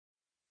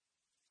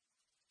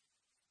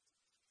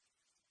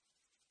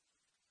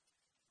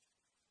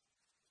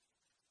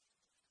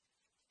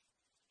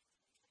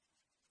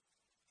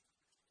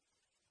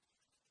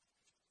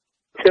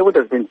Clairwood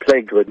has been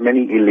plagued with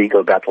many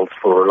illegal battles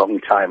for a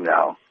long time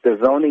now. The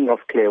zoning of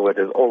Clairwood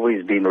has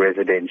always been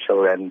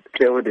residential, and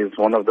Clairwood is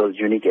one of those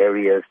unique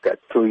areas that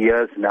through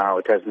years now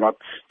it has not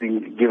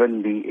been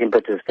given the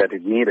impetus that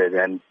it needed,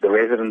 and the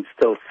residents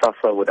still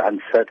suffer with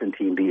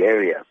uncertainty in the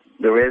area.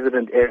 The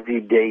resident every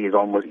day is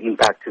almost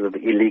impacted with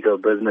illegal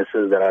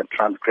businesses that are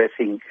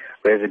transgressing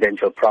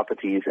residential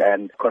properties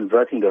and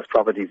converting those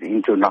properties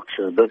into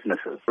noxious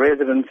businesses.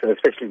 Residents, and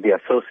especially the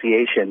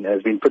association,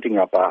 has been putting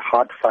up a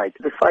hard fight.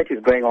 The fight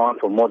is going on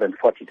for more than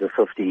 40 to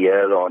 50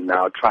 years on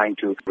now, trying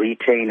to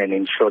retain and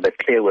ensure that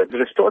Clairwood is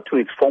restored to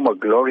its former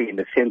glory in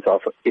the sense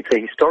of it's a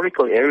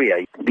historical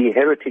area. The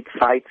heritage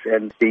sites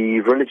and the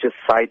religious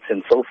sites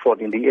and so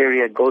forth in the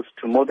area goes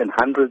to more than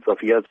hundreds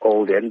of years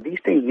old, and these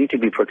things need to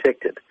be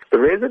protected. The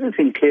residents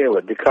in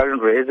Clairwood, the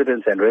current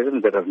residents and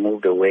residents that have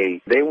moved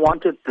away, they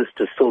wanted this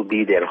to still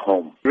be their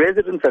home.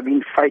 Residents have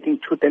been fighting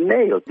tooth and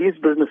nail. These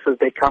businesses,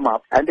 they come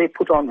up and they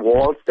put on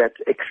walls that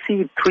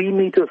exceed 3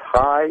 meters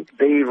high.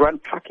 They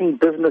run trucking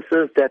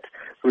businesses that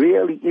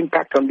really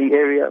impact on the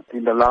area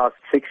in the last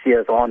 6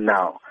 years on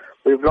now.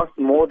 We've lost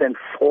more than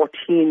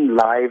 14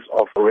 lives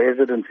of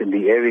residents in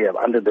the area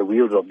under the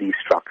wheels of these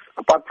trucks.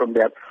 Apart from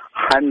that,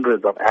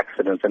 hundreds of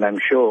accidents, and I'm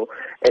sure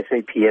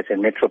SABC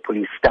and Metro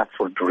Police stats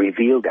would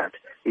reveal that.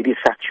 It is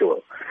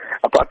factual.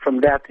 Apart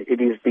from that,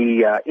 it is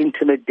the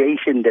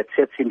intimidation that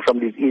sets in from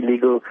these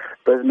illegal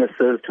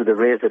businesses to the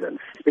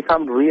residents. It's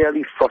become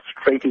really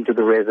frustrating to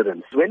the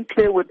residents. When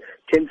Clairwood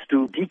tends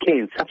to decay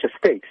in such a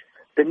state,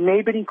 the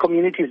neighboring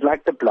communities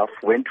like the Bluff,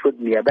 Wentworth,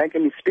 Merebank,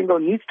 and Spingo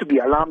needs to be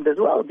alarmed as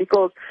well,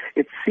 because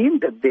it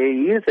seems that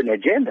there is an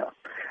agenda.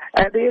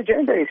 And the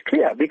agenda is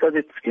clear, because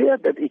it's clear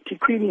that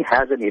eThekwini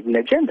has an hidden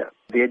agenda.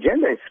 The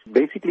agenda is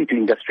basically to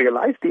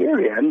industrialize the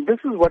area, and this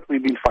is what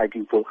we've been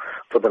fighting for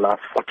the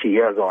last 40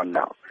 years on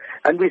now.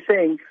 And we're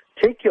saying,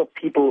 take your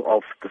people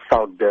of the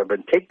South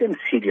Durban, take them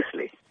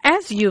seriously.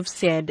 As you've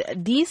said,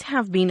 these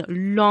have been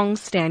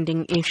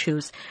long-standing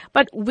issues.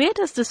 But where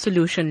does the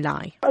solution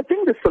lie? I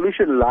think the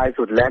solution lies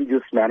with land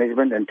use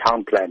management and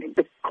town planning.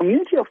 The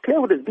community of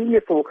Clairwood has been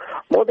here for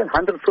more than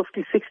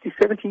 150, 60,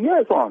 70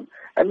 years on.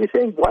 And we're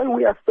saying, while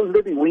we are still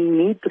living, we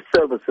need the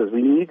services.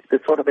 We need the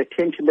sort of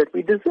attention that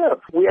we deserve.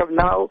 We have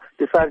now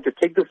decided to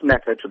take this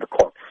matter to the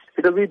courts,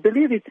 because we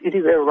believe it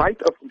is a right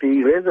of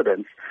the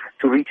residents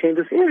to retain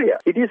this area.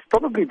 It is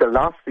probably the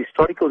last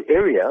historical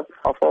area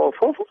of our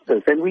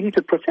forefathers, and we need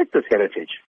to protect this heritage.